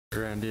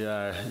Randy.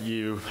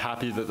 You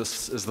happy that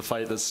this is the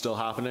fight that's still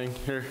happening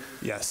here?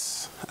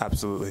 Yes,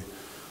 absolutely.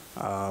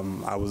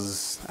 I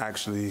was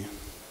actually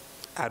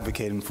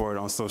advocating for it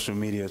on social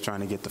media, trying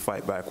to get the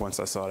fight back once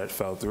I saw that it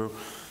fell through.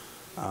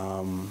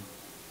 And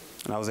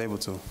I was able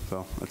to,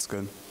 so that's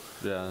good.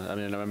 Yeah, I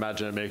mean, I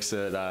imagine it makes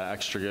it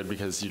extra good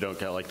because you don't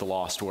get like the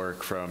lost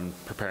work from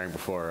preparing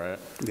before, right?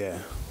 Yeah.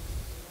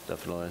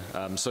 Definitely.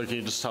 So can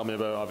you just tell me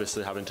about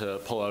obviously having to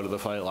pull out of the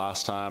fight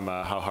last time?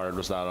 How hard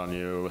was that on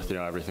you with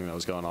everything that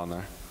was going on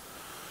there?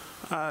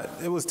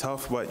 It was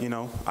tough, but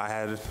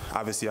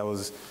I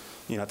was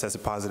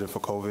tested positive for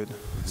COVID,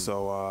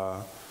 so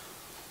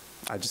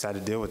I just had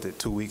to deal with it.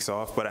 2 weeks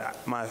off, but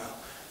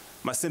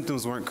my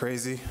symptoms weren't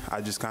crazy.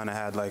 I just kind of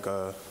had like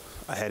a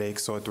headache,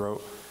 sore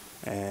throat,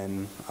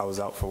 and I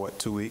was out for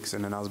 2 weeks,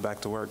 and then I was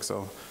back to work.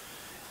 So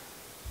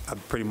I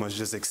pretty much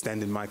just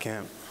extended my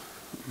camp.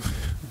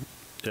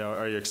 Yeah,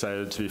 are you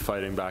excited to be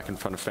fighting back in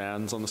front of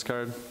fans on this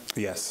card?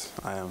 Yes,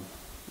 I am.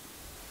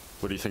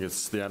 What do you think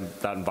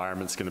that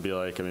environment's going to be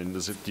like? I mean,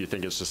 do you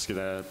think it's just going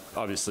to,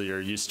 obviously you're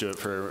used to it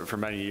for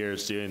many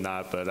years doing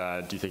that, but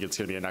do you think it's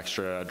going to be an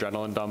extra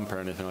adrenaline dump or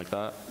anything like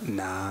that?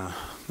 Nah,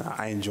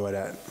 I enjoy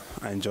that.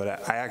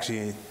 I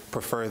actually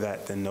prefer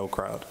that than no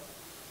crowd.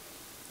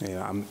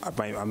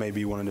 I may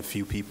be one of the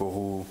few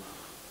people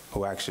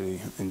who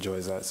actually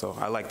enjoys that, so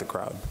I like the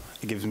crowd.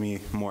 It gives me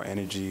more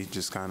energy,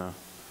 just kind of,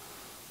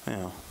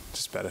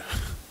 just better.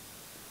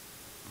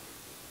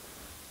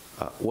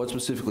 What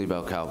specifically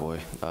about Cowboy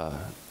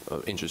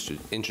interested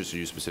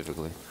you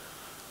specifically?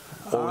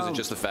 Or was it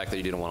just the fact that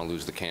you didn't want to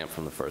lose the camp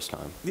from the first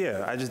time?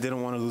 Yeah, I just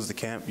didn't want to lose the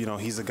camp.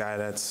 He's a guy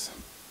that's,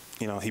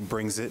 he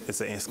brings it.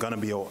 It's going to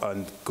be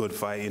a good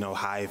fight,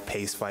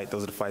 high-paced fight.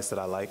 Those are the fights that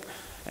I like.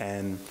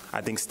 And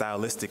I think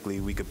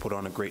stylistically we could put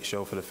on a great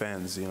show for the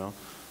fans,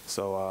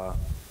 So,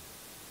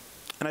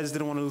 and I just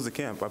didn't want to lose the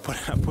camp. I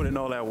put in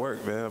all that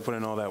work, man. I put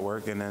in all that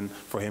work, and then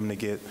for him to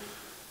get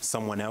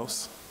someone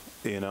else,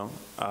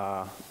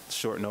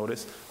 short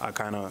notice, it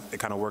kind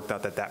of worked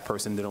out that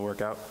person didn't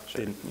work out.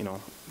 Sure.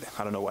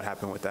 I don't know what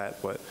happened with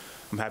that, but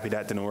I'm happy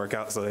that didn't work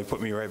out, so they put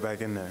me right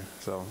back in there.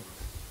 So.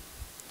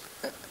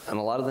 And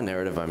a lot of the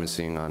narrative I've been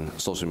seeing on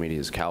social media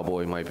is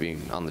Cowboy might be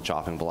on the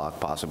chopping block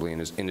possibly in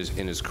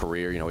his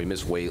career. He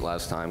missed weight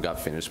last time, got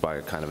finished by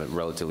a kind of a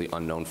relatively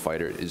unknown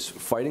fighter. Is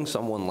fighting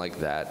someone like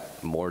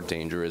that more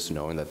dangerous,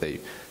 knowing that they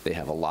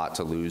have a lot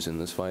to lose in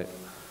this fight?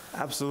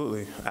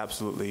 Absolutely,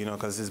 absolutely.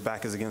 Because his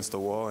back is against the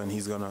wall, and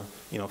he's gonna,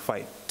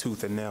 fight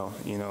tooth and nail.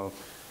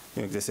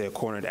 They say a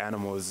cornered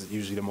animal is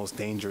usually the most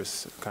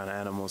dangerous kind of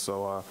animal.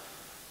 So,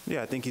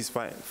 yeah, I think he's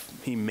fighting.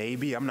 He may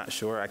be. I'm not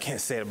sure. I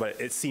can't say it,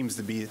 but it seems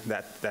to be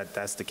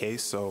that's the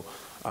case. So,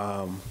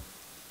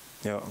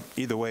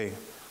 either way,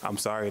 I'm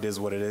sorry. It is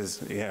what it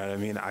is. You know what I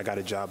mean? I got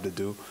a job to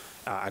do.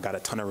 I got a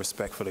ton of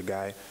respect for the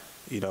guy.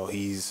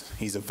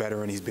 He's a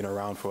veteran. He's been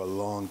around for a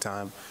long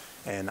time.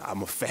 And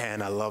I'm a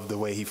fan. I love the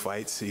way he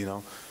fights,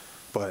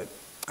 But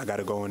I got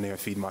to go in there and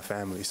feed my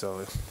family,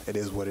 so it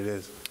is what it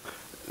is.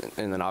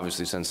 And then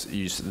obviously, since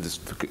this is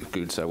a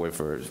good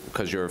segue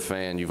because you're a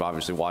fan, you've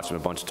obviously watched him a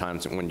bunch of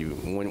times. When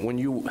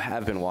you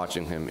have been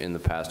watching him in the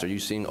past, are you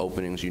seeing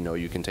openings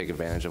you can take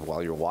advantage of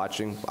while you're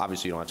watching?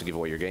 Obviously, you don't have to give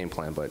away your game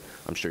plan, but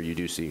I'm sure you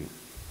do see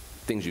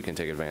things you can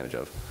take advantage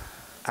of.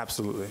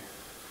 Absolutely.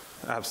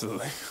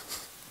 Absolutely.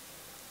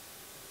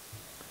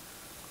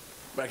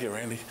 Back here,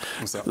 Randy.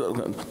 What's up?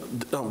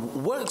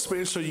 What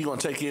experience are you going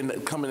to take in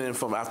coming in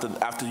from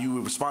after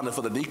you responded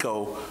for the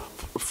Nico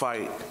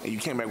fight and you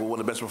came back with one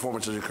of the best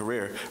performances of your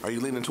career? Are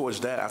you leaning towards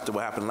that after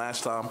what happened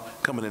last time,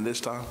 coming in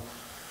this time?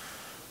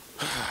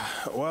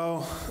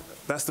 Well,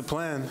 that's the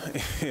plan.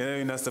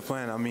 That's the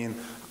plan. I mean,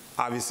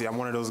 obviously, I'm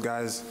one of those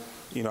guys,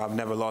 I've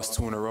never lost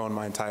 2 in a row in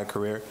my entire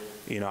career.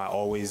 I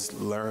always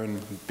learn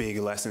big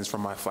lessons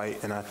from my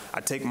fight, and I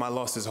take my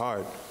losses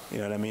hard. You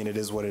know what I mean? It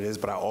is what it is,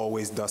 but I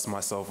always dust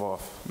myself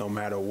off. No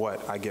matter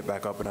what, I get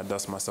back up and I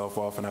dust myself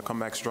off, and I come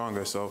back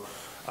stronger. So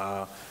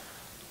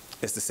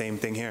it's the same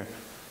thing here.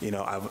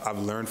 I've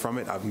learned from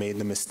it. I've made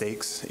the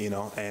mistakes,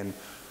 and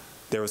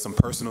there were some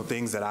personal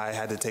things that I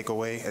had to take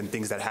away and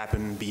things that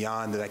happened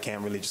beyond that I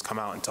can't really just come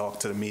out and talk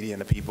to the media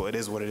and the people. It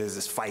is what it is.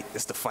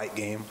 It's the fight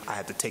game. I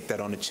had to take that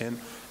on the chin,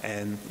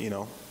 and,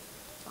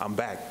 I'm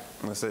back.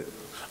 That's it.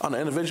 On an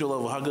individual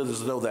level, how good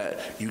is it to know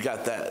that you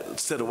got that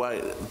set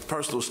of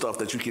personal stuff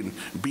that you can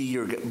be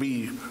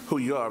who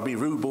you are, be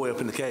rude boy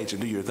up in the cage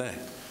and do your thing?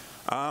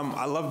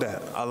 I love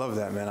that. I love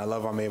that, man.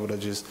 I'm able to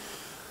just,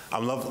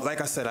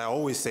 like I said, I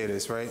always say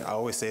this, right? I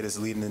always say this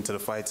leading into the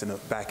fights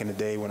and back in the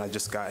day when I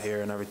just got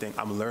here and everything.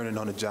 I'm learning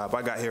on the job.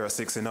 I got here at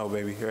 6-0,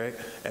 baby, right?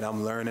 And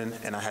I'm learning,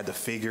 and I had to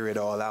figure it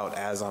all out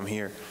as I'm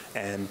here.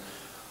 And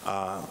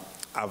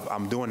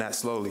I'm doing that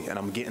slowly, and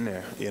I'm getting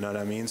there, you know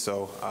what I mean?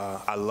 So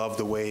I love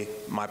the way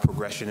my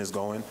progression is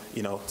going.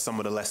 Some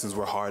of the lessons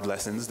were hard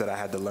lessons that I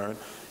had to learn,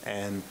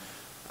 and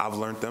I've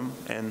learned them,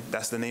 and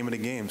that's the name of the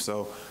game.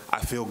 So I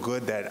feel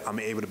good that I'm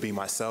able to be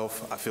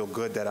myself. I feel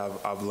good that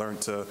I've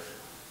learned to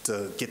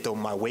get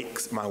my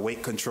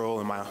weight control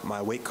and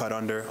my weight cut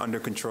under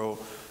control.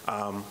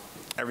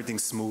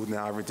 Everything's smooth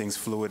now, everything's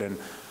fluid, and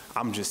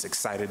I'm just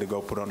excited to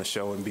go put on a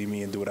show and be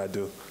me and do what I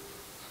do.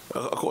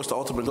 Of course, the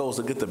ultimate goal is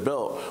to get the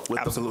belt.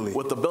 Absolutely.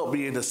 With the belt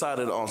being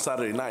decided on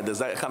Saturday night, does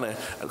that kind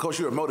of course,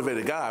 you're a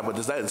motivated guy, but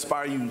does that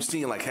inspire you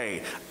seeing like,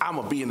 hey, I'm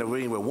going to be in the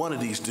ring with one of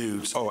these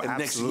dudes in the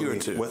next year or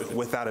two?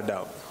 Without a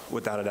doubt.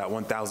 Without a doubt,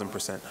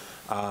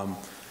 1,000%.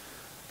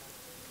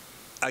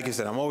 Like you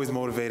said, I'm always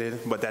motivated,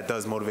 but that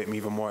does motivate me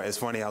even more. It's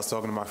funny, I was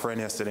talking to my friend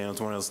yesterday, and it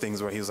was one of those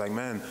things where he was like,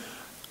 man,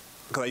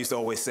 because I used to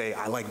always say,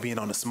 I like being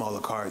on the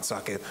smaller card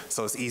so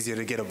it's easier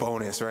to get a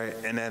bonus, right?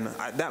 And then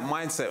that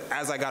mindset,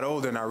 as I got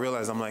older and I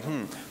realized, I'm like,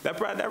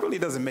 that really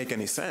doesn't make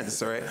any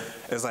sense, right?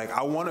 It's like,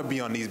 I want to be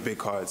on these big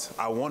cards.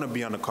 I want to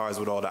be on the cards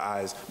with all the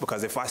eyes,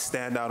 because if I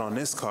stand out on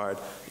this card,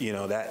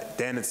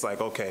 then it's like,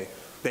 okay,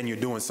 then you're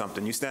doing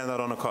something. You stand out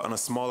on a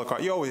smaller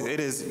card. It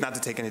is, not to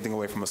take anything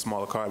away from a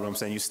smaller card, but I'm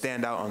saying you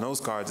stand out on those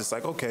cards, it's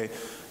like, okay,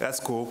 that's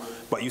cool,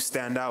 but you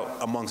stand out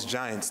amongst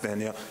giants,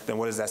 then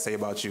what does that say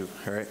about you,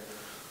 right?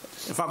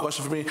 And final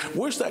question for me,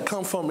 where's that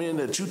come from in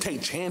that you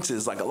take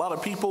chances? Like a lot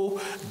of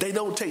people, they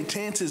don't take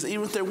chances.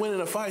 Even if they're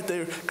winning a fight,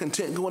 they're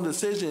content going to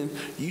decision.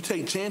 You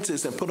take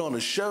chances and put on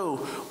a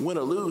show, win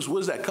or lose. Where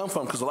does that come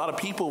from? Because a lot of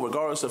people,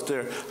 regardless if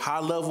they're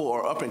high level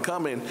or up and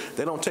coming,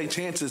 they don't take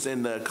chances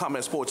in the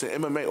combat sports, in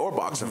MMA or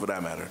boxing for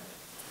that matter.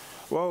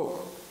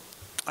 Well,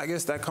 I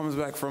guess that comes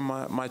back from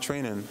my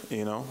training,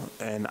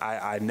 and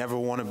I never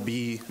want to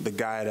be the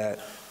guy that,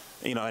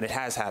 and it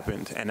has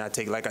happened, and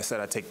like I said,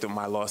 I take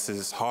my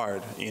losses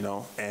hard,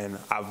 and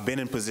I've been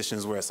in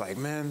positions where it's like,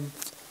 man,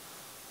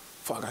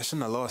 fuck, I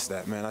shouldn't have lost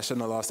that, man. I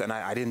shouldn't have lost that, and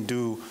I didn't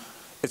do,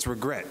 it's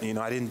regret,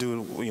 I didn't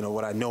do,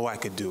 what I know I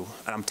could do,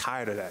 and I'm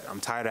tired of that. I'm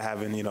tired of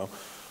having,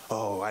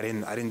 I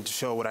didn't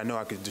show what I know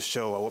I could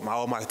show, or what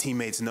all my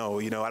teammates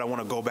know, I don't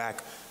want to go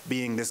back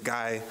being this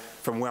guy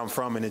from where I'm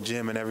from in the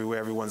gym and everywhere.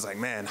 Everyone's like,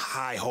 man,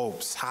 high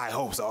hopes.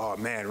 Oh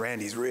man,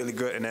 Randy's really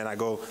good. And then I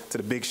go to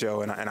the big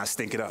show and I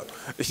stink it up.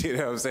 You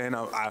know what I'm saying?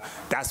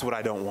 That's what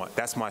I don't want.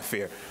 That's my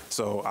fear.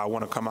 So I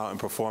want to come out and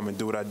perform and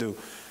do what I do.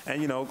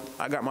 And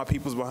I got my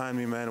peoples behind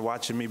me, man,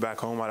 watching me back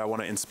home. I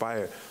want to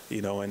inspire,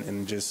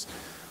 and just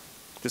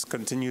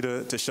continue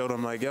to show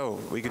them like, yo,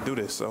 we can do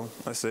this. So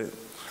that's it.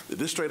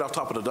 This straight off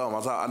top of the dome.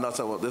 I'm not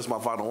saying this is my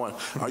final one.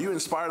 Are you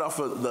inspired off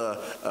of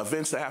the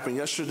events that happened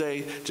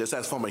yesterday, just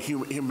as from a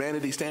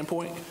humanity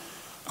standpoint?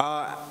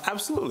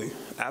 Absolutely.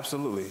 I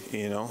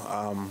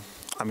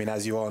mean,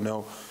 as you all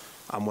know,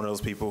 I'm one of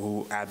those people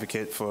who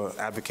advocate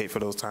for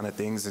those kind of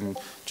things and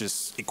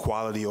just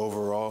equality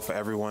overall for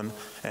everyone.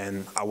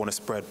 And I want to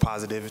spread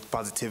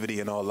positivity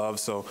and all love.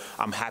 So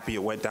I'm happy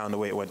it went down the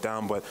way it went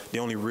down. But the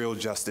only real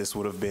justice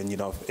would have been,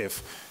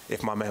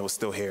 if my man was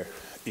still here,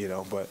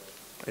 But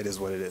it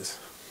is what it is.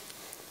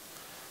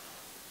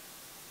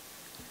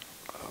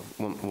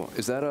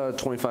 Is that a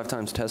 25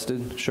 times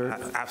tested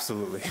shirt?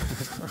 Absolutely.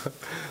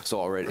 So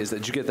already,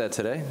 did you get that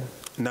today?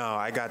 No,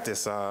 I got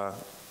this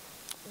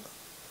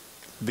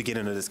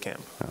beginning of this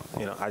camp. Oh,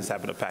 wow. I just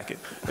happened to pack it.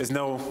 There's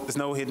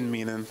no hidden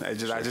meaning. I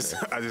just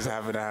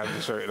happen to have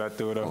the shirt and I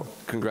threw it on. Well,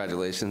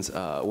 congratulations.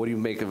 What do you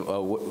make of?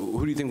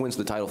 Who do you think wins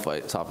the title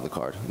fight, top of the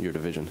card, in your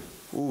division?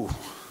 Ooh.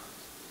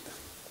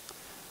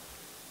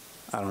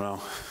 I don't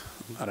know.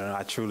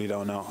 I truly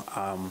don't know.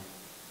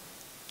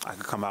 I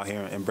could come out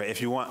here and break.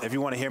 If you want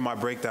to hear my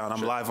breakdown,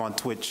 I'm live on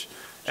Twitch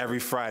every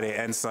Friday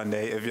and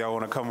Sunday. If y'all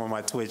want to come on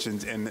my Twitch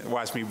and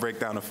watch me break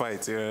down the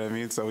fights, you know what I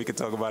mean? So we can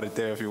talk about it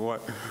there if you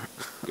want.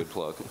 Good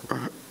plug.